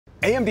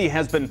AMD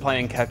has been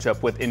playing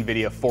catch-up with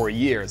NVIDIA for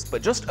years,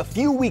 but just a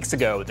few weeks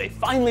ago, they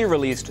finally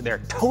released their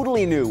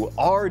totally new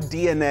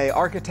RDNA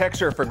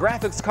architecture for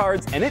graphics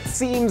cards, and it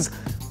seems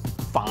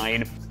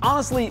fine.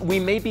 Honestly, we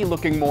may be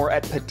looking more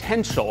at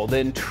potential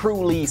than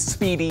truly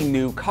speedy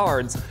new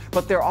cards,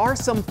 but there are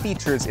some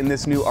features in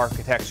this new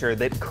architecture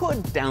that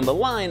could, down the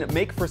line,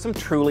 make for some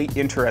truly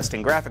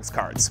interesting graphics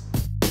cards.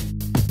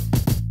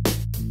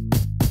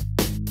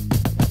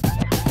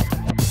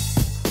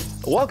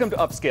 Welcome to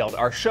Upscaled,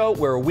 our show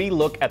where we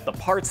look at the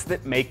parts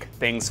that make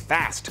things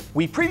fast.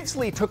 We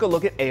previously took a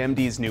look at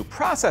AMD's new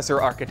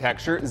processor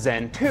architecture,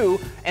 Zen 2,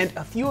 and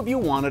a few of you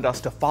wanted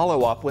us to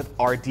follow up with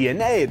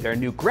RDNA, their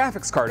new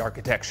graphics card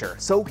architecture.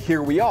 So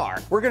here we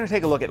are. We're going to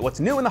take a look at what's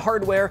new in the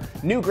hardware,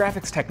 new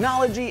graphics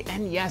technology,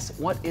 and yes,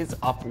 what is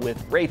up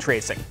with ray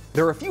tracing.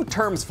 There are a few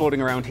terms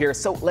floating around here,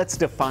 so let's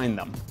define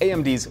them.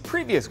 AMD's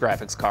previous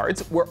graphics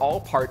cards were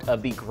all part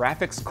of the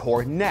Graphics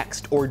Core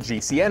Next, or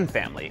GCN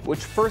family, which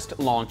first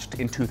launched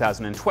in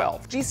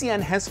 2012.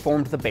 GCN has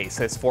formed the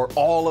basis for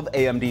all of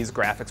AMD's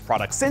graphics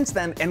products since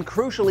then, and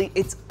crucially,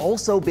 it's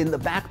also been the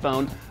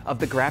backbone of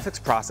the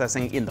graphics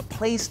processing in the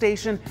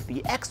PlayStation,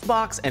 the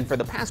Xbox, and for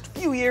the past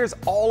few years,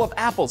 all of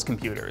Apple's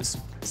computers.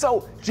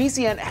 So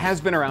GCN has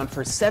been around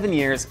for 7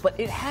 years, but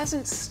it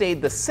hasn't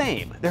stayed the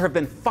same. There have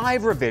been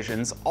 5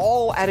 revisions,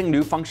 all adding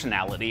new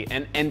functionality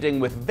and ending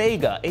with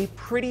Vega, a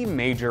pretty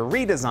major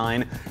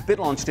redesign that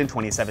launched in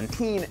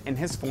 2017 and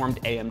has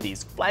formed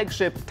AMD's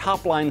flagship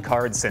top-line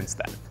card since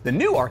then. The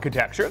new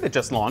architecture that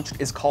just launched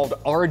is called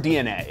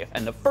RDNA,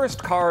 and the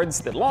first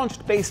cards that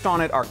launched based on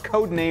it are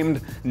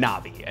codenamed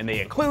Navi, and they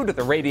include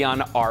the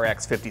Radeon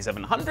RX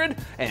 5700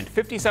 and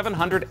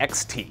 5700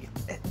 XT.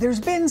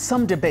 There's been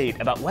some debate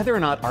about whether or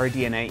not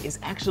RDNA is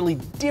actually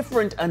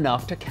different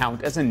enough to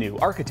count as a new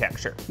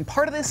architecture. And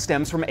part of this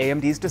stems from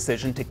AMD's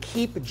decision to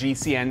keep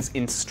GCN's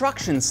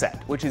instruction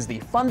set, which is the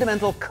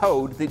fundamental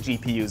code that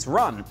GPUs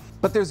run.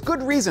 But there's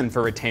good reason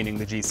for retaining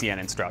the GCN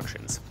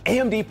instructions.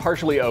 AMD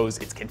partially owes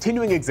its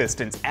continuing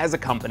existence as a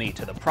company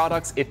to the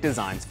products it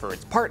designs for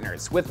its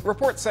partners, with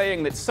reports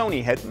saying that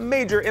Sony had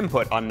major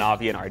input on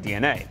Navi and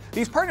RDNA.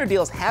 These partner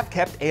deals have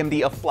kept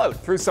AMD afloat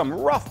through some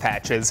rough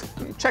patches.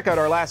 Check out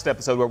our last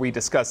episode where we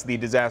discussed the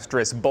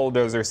disastrous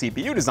bulldozer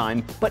CPU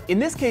design, but in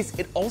this case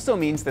it also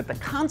means that the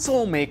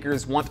console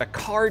makers want a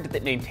card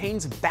that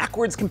maintains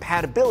backwards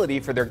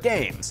compatibility for their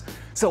games.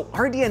 So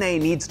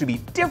RDNA needs to be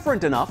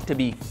different enough to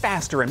be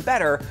faster and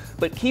better,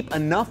 but keep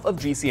enough of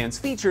GCN's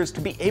features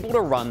to be able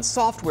to run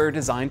software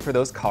designed for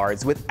those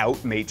cards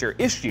without major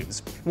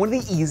issues. One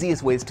of the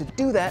easiest ways to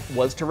do that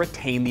was to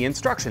retain the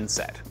instruction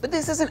set. But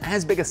this isn't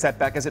as big a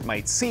setback as it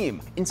might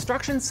seem.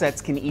 Instruction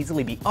sets can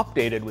easily be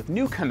updated with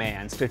new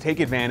commands to take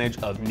advantage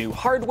of new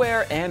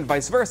hardware and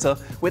vice versa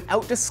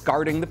without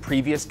discarding the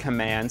previous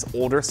command's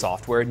older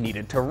software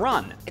needed to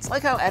run. It's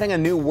like how adding a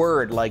new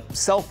word like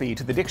selfie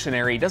to the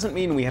dictionary doesn't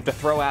mean we have to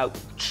throw out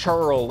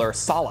churl or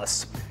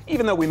solace,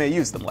 even though we may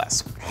use them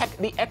less. Heck,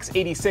 the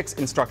x86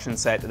 instruction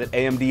set that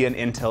AMD and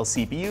Intel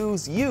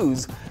CPUs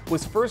use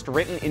was first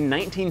written in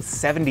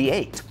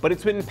 1978, but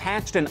it's been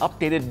patched and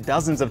updated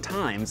dozens of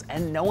times,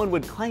 and no one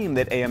would claim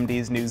that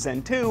AMD's new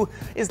Zen 2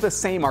 is the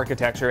same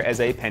architecture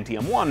as a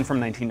Pentium 1 from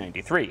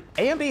 1993.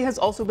 AMD has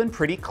also been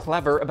pretty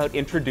clever about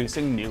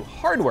introducing new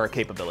hardware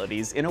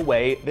capabilities in a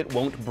way that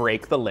won't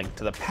break the link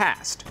to the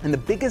past. And the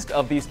biggest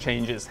of these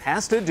changes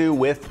has to do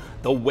with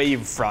the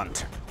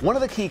Wavefront. One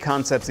of the key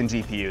concepts in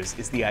GPUs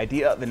is the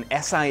idea of an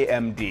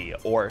SIMD,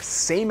 or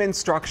same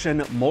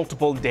instruction,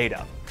 multiple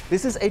data.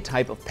 This is a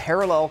type of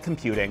parallel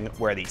computing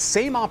where the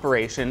same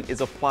operation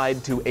is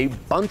applied to a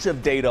bunch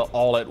of data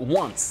all at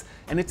once,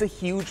 and it's a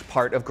huge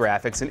part of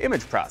graphics and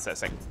image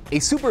processing. A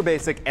super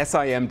basic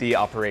SIMD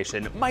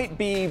operation might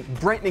be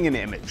brightening an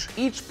image.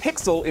 Each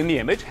pixel in the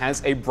image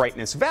has a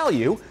brightness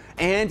value,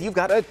 and you've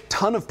got a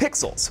ton of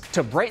pixels.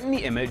 To brighten the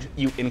image,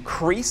 you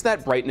increase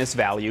that brightness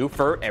value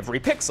for every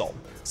pixel.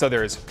 So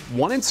there's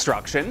one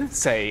instruction,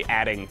 say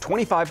adding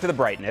 25 to the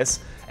brightness,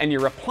 and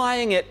you're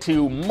applying it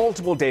to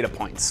multiple data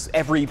points,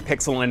 every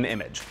pixel in an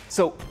image.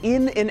 So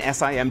in an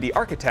SIMD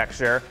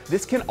architecture,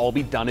 this can all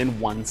be done in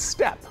one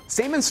step.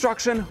 Same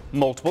instruction,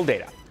 multiple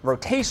data.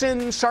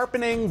 Rotation,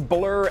 sharpening,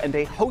 blur, and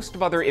a host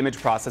of other image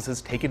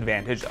processes take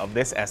advantage of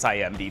this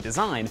SIMD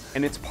design,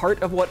 and it's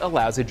part of what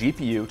allows a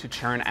GPU to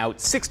churn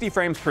out 60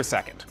 frames per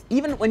second.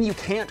 Even when you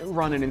can't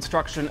run an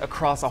instruction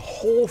across a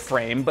whole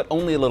frame, but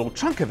only a little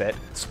chunk of it,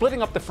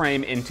 splitting up the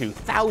frame into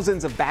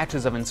thousands of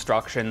batches of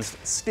instructions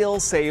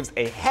still saves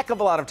a heck of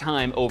a lot of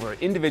time over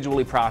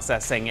individually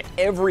processing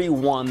every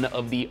one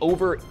of the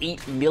over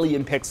 8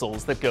 million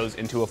pixels that goes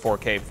into a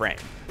 4K frame.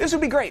 This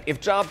would be great if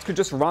jobs could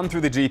just run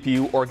through the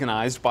GPU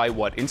organized by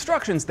what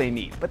instructions they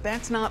need, but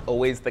that's not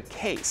always the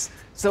case.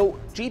 So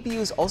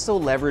GPUs also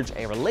leverage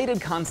a related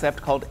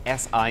concept called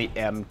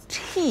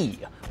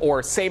SIMT,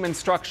 or same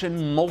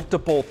instruction,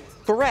 multiple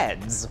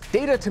threads.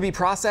 Data to be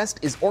processed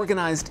is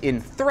organized in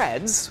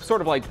threads,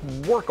 sort of like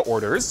work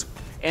orders,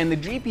 and the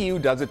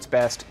GPU does its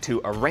best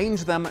to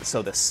arrange them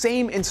so the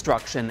same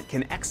instruction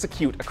can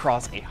execute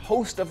across a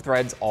host of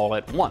threads all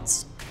at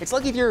once. It's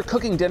like if you're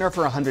cooking dinner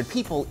for 100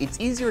 people, it's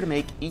easier to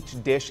make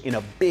each dish in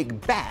a big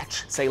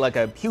batch, say like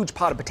a huge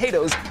pot of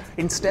potatoes,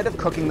 instead of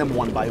cooking them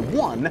one by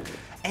one.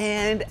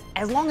 And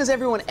as long as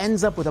everyone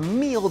ends up with a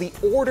meal, the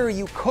order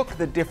you cook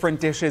the different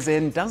dishes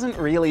in doesn't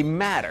really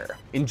matter.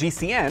 In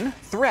GCN,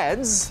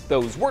 threads,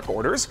 those work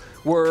orders,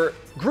 were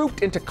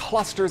grouped into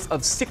clusters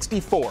of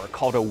 64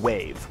 called a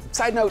wave.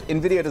 Side note,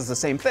 NVIDIA does the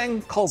same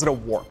thing, calls it a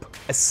warp.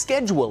 A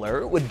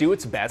scheduler would do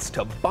its best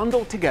to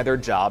bundle together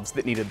jobs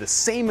that needed the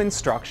same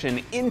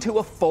instruction into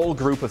a full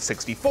group of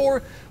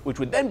 64, which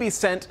would then be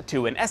sent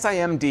to an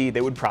SIMD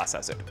that would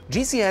process it.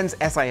 GCN's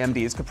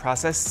SIMDs could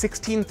process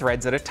 16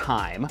 threads at a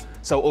time,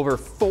 so over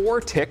 4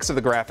 ticks of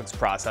the graphics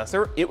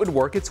processor, it would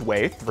work its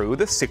way through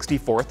the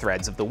 64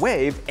 threads of the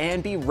wave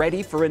and be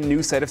ready for a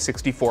new set of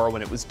 64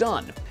 when it was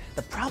done.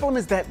 The problem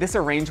is that this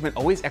arrangement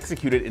always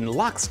executed in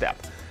lockstep.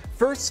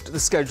 First, the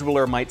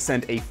scheduler might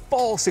send a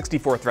full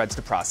 64 threads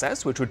to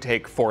process, which would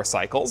take 4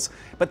 cycles,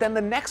 but then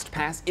the next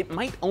pass it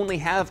might only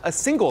have a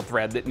single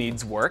thread that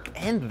needs work,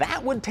 and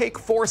that would take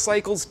 4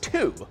 cycles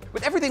too.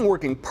 With everything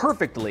working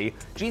perfectly,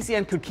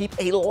 GCN could keep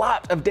a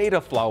lot of data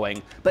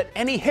flowing, but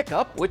any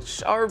hiccup,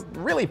 which are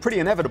really pretty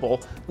inevitable,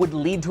 would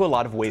lead to a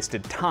lot of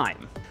wasted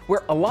time.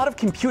 Where a lot of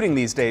computing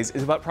these days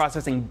is about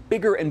processing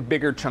bigger and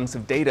bigger chunks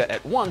of data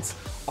at once,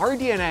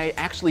 RDNA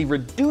actually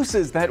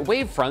reduces that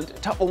wavefront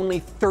to only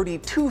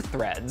 32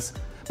 threads,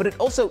 but it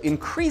also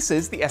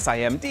increases the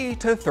SIMD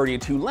to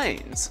 32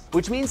 lanes,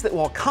 which means that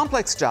while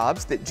complex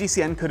jobs that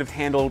GCN could have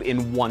handled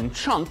in one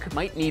chunk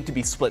might need to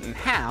be split in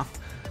half,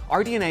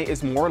 RDNA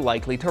is more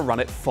likely to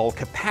run at full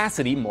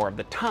capacity more of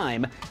the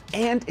time,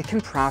 and it can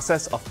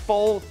process a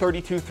full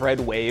 32-thread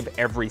wave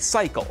every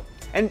cycle.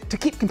 And to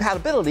keep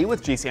compatibility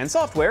with GCN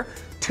software,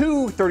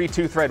 2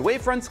 32-thread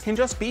wavefronts can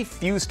just be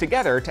fused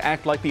together to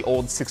act like the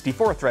old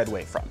 64-thread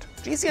wavefront.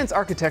 GCN's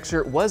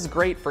architecture was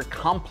great for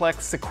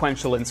complex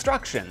sequential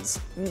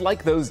instructions,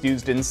 like those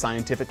used in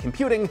scientific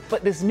computing,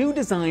 but this new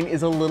design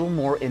is a little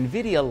more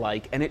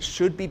NVIDIA-like, and it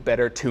should be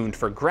better tuned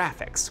for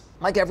graphics.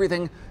 Like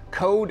everything,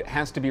 code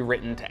has to be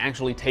written to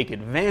actually take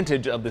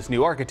advantage of this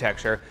new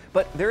architecture,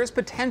 but there is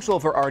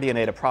potential for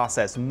RDNA to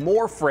process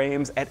more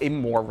frames at a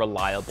more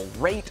reliable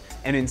rate,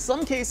 and in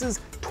some cases,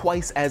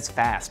 twice as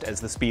fast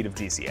as the speed of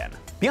GCN.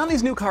 Beyond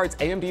these new cards,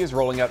 AMD is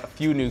rolling out a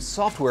few new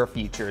software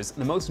features,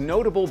 the most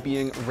notable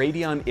being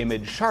Radeon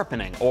Image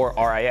Sharpening, or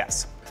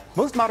RIS.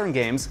 Most modern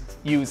games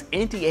use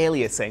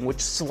anti-aliasing,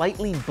 which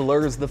slightly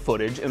blurs the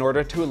footage in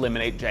order to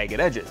eliminate jagged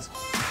edges.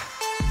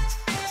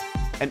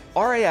 And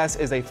RIS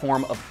is a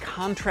form of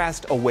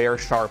contrast-aware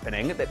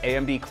sharpening that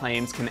AMD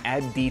claims can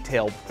add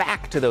detail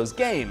back to those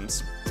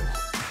games.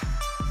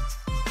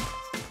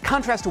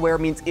 Contrast-aware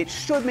means it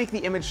should make the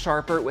image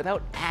sharper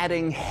without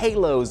adding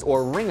halos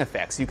or ring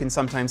effects you can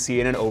sometimes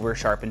see in an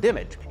over-sharpened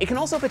image. It can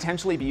also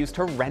potentially be used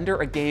to render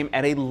a game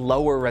at a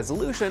lower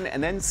resolution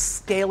and then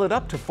scale it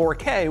up to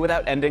 4K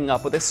without ending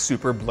up with a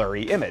super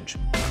blurry image.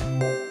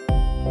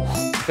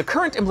 The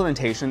current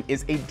implementation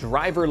is a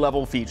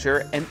driver-level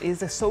feature and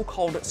is a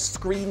so-called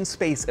screen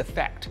space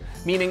effect,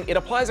 meaning it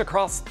applies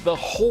across the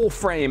whole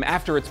frame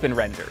after it's been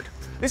rendered.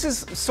 This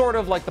is sort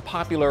of like the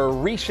popular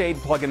Reshape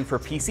plugin for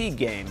PC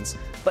games,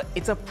 but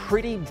it's a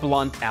pretty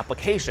blunt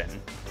application.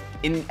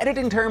 In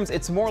editing terms,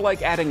 it's more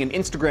like adding an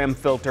Instagram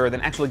filter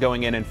than actually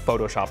going in and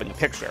photoshopping a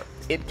picture.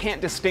 It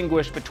can't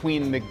distinguish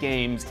between the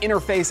game's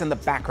interface and the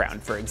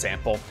background, for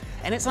example,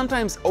 and it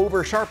sometimes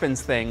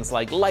over-sharpens things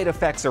like light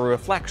effects or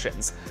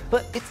reflections,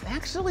 but it's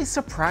actually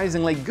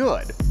surprisingly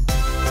good.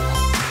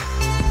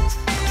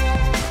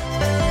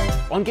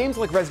 On games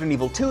like Resident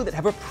Evil 2 that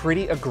have a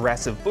pretty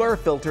aggressive blur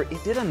filter,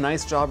 it did a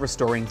nice job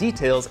restoring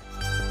details,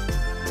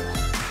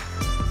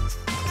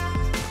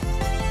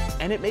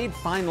 and it made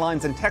fine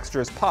lines and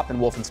textures pop in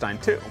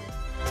Wolfenstein 2.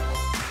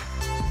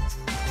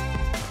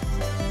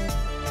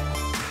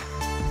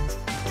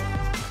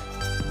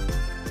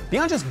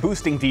 Beyond just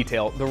boosting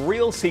detail, the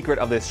real secret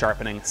of this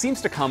sharpening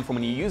seems to come from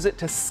when you use it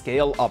to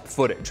scale up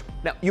footage.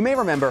 Now, you may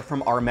remember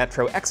from our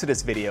Metro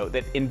Exodus video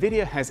that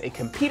NVIDIA has a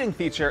competing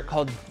feature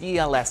called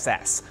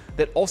DLSS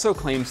that also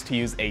claims to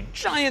use a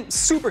giant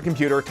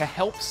supercomputer to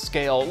help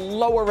scale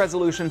lower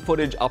resolution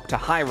footage up to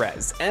high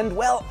res. And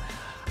well,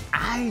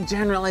 I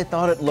generally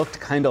thought it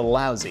looked kinda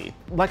lousy.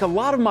 Like a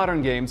lot of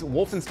modern games,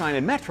 Wolfenstein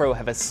and Metro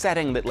have a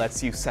setting that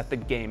lets you set the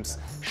game's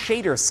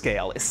shader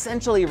scale,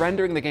 essentially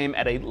rendering the game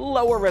at a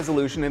lower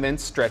resolution and then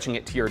stretching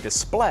it to your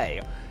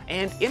display.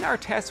 And in our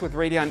tests with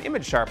Radeon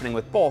image sharpening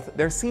with both,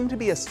 there seemed to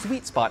be a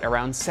sweet spot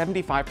around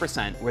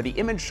 75% where the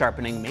image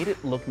sharpening made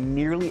it look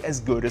nearly as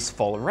good as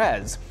full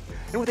res,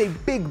 and with a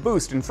big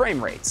boost in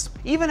frame rates.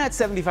 Even at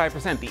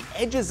 75%, the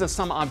edges of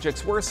some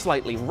objects were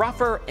slightly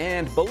rougher,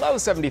 and below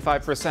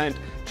 75%,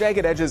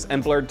 jagged edges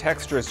and blurred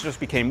textures just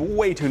became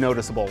way too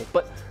noticeable,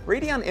 but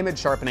Radeon image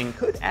sharpening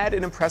could add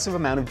an impressive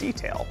amount of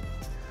detail.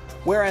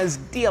 Whereas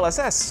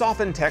DLSS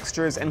softened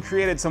textures and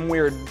created some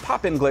weird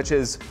pop-in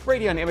glitches,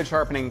 Radeon image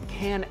sharpening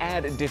can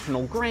add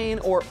additional grain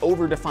or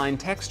over-defined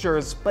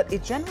textures, but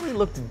it generally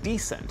looked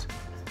decent.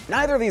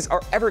 Neither of these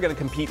are ever going to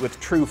compete with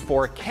true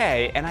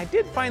 4K, and I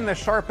did find the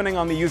sharpening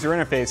on the user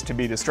interface to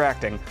be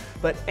distracting.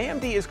 But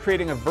AMD is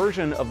creating a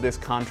version of this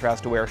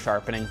contrast-aware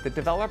sharpening that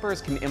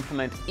developers can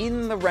implement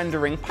in the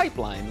rendering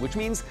pipeline, which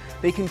means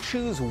they can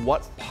choose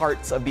what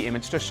parts of the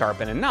image to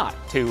sharpen and not,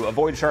 to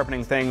avoid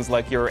sharpening things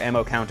like your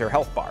ammo count or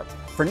health bar.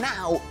 For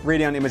now,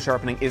 Radeon image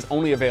sharpening is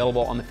only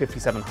available on the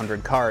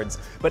 5700 cards,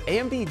 but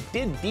AMD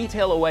did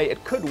detail a way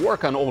it could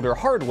work on older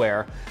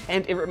hardware,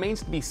 and it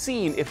remains to be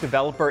seen if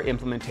developer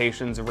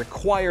implementations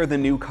require the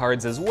new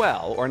cards as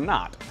well or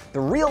not. The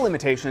real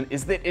limitation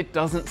is that it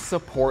doesn't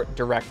support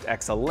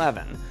DirectX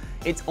 11.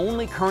 It's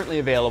only currently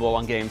available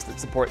on games that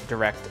support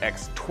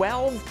DirectX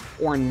 12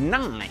 or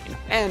 9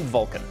 and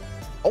Vulkan.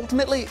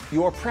 Ultimately,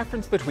 your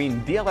preference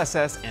between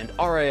DLSS and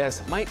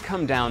RIS might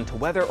come down to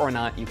whether or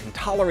not you can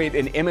tolerate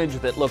an image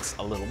that looks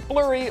a little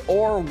blurry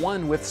or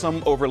one with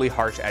some overly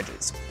harsh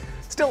edges.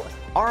 Still,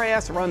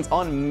 RIS runs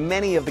on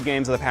many of the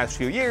games of the past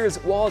few years,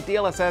 while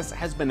DLSS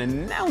has been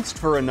announced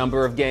for a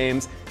number of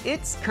games.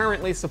 It's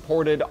currently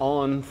supported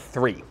on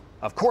 3.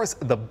 Of course,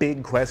 the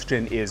big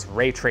question is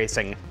ray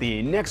tracing,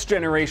 the next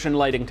generation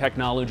lighting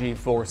technology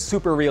for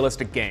super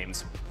realistic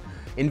games.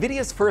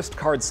 NVIDIA's first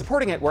cards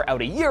supporting it were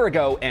out a year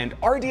ago, and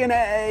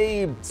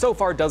RDNA so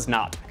far does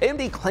not.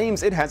 AMD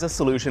claims it has a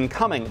solution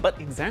coming, but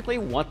exactly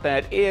what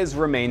that is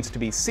remains to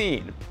be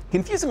seen.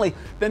 Confusingly,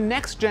 the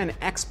next-gen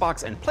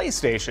Xbox and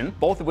PlayStation,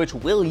 both of which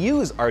will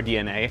use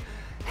RDNA,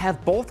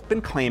 have both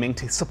been claiming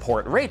to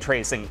support ray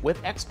tracing,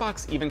 with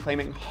Xbox even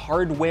claiming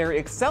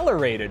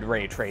hardware-accelerated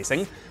ray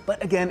tracing,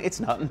 but again, it's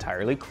not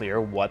entirely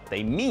clear what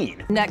they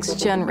mean.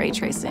 Next-gen ray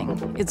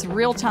tracing. It's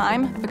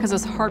real-time because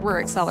it's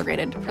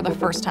hardware-accelerated for the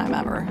first time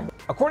ever.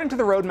 According to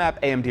the roadmap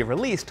AMD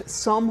released,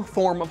 some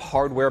form of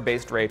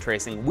hardware-based ray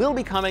tracing will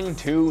be coming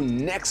to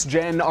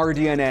next-gen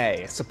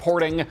RDNA,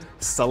 supporting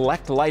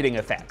select lighting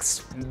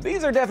effects.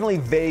 These are definitely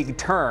vague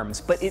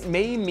terms, but it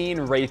may mean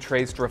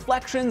ray-traced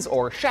reflections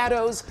or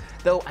shadows,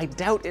 though I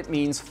doubt it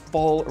means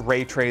full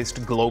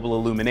ray-traced global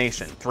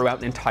illumination throughout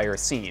an entire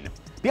scene.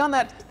 Beyond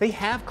that, they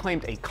have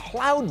claimed a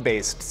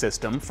cloud-based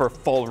system for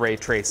full ray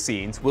trace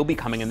scenes will be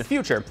coming in the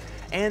future,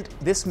 and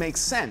this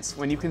makes sense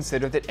when you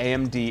consider that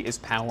AMD is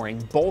powering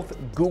both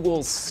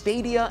Google's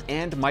Stadia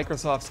and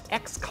Microsoft's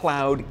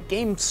xCloud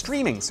game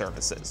streaming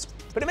services.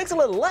 But it makes a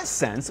little less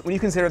sense when you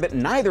consider that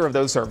neither of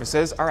those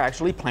services are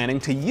actually planning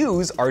to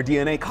use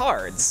RDNA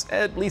cards,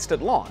 at least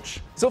at launch.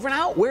 So for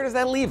now, where does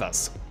that leave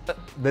us?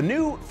 The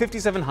new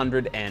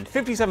 5700 and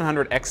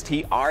 5700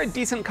 XT are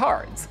decent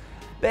cards.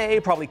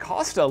 They probably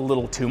cost a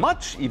little too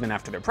much, even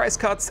after their price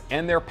cuts,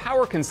 and their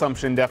power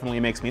consumption definitely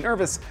makes me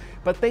nervous,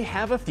 but they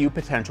have a few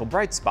potential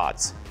bright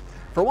spots.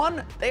 For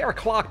one, they are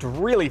clocked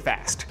really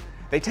fast.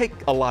 They take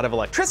a lot of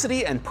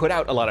electricity and put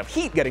out a lot of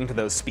heat getting to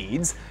those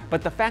speeds,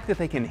 but the fact that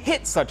they can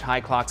hit such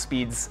high clock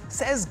speeds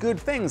says good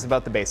things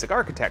about the basic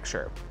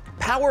architecture.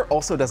 Power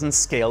also doesn't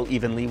scale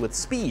evenly with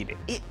speed.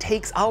 It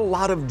takes a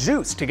lot of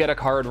juice to get a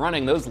card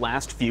running those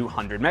last few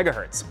hundred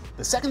megahertz.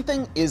 The second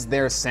thing is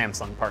their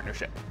Samsung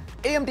partnership.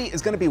 AMD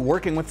is going to be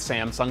working with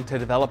Samsung to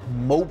develop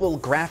mobile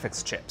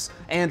graphics chips,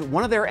 and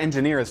one of their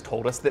engineers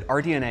told us that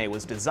RDNA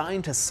was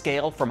designed to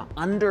scale from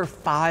under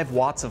 5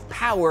 watts of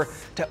power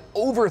to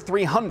over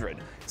 300.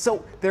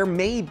 So there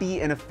may be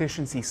an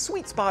efficiency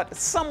sweet spot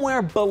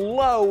somewhere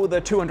below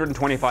the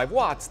 225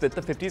 watts that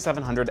the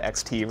 5700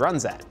 XT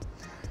runs at.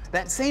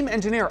 That same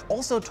engineer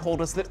also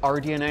told us that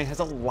RDNA has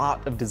a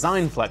lot of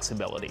design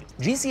flexibility.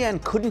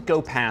 GCN couldn't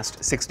go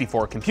past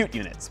 64 compute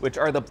units, which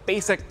are the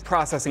basic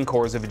processing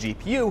cores of a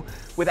GPU,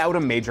 without a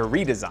major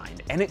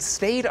redesign, and it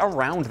stayed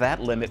around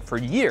that limit for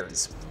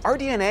years.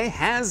 RDNA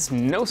has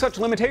no such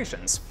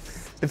limitations.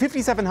 The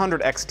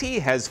 5700 XT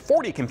has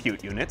 40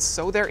 compute units,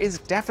 so there is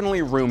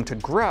definitely room to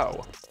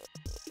grow.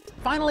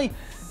 Finally,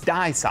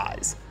 die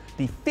size.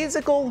 The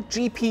physical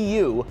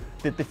GPU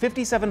that the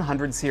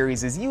 5700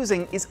 series is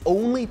using is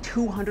only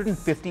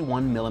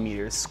 251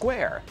 millimeters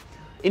square.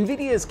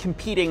 NVIDIA's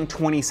competing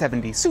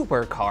 2070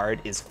 Super card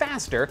is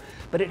faster,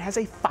 but it has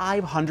a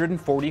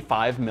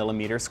 545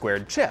 millimeter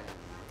squared chip.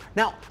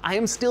 Now, I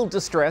am still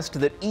distressed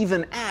that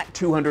even at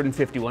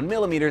 251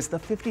 millimeters, the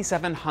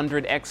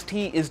 5700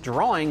 XT is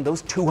drawing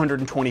those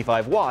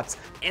 225 watts,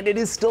 and it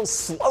is still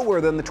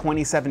slower than the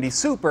 2070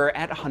 Super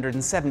at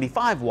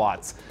 175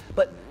 watts.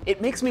 But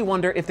it makes me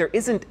wonder if there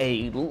isn't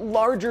a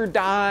larger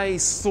die,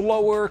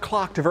 slower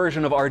clocked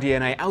version of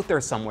RDNA out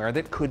there somewhere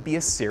that could be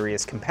a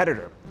serious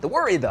competitor. The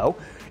worry, though,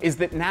 is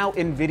that now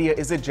NVIDIA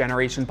is a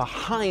generation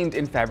behind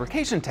in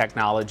fabrication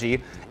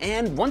technology,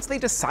 and once they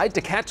decide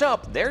to catch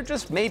up, there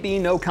just may be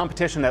no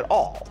competition at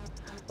all.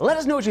 Let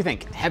us know what you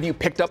think. Have you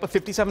picked up a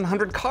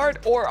 5700 card,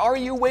 or are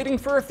you waiting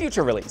for a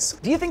future release?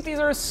 Do you think these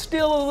are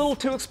still a little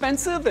too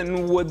expensive,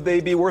 and would they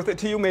be worth it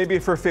to you maybe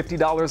for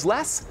 $50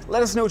 less?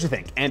 Let us know what you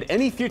think, and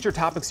any future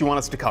topics you want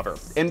us to cover.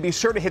 And be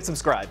sure to hit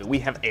subscribe. We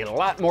have a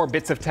lot more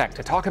bits of tech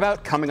to talk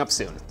about coming up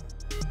soon.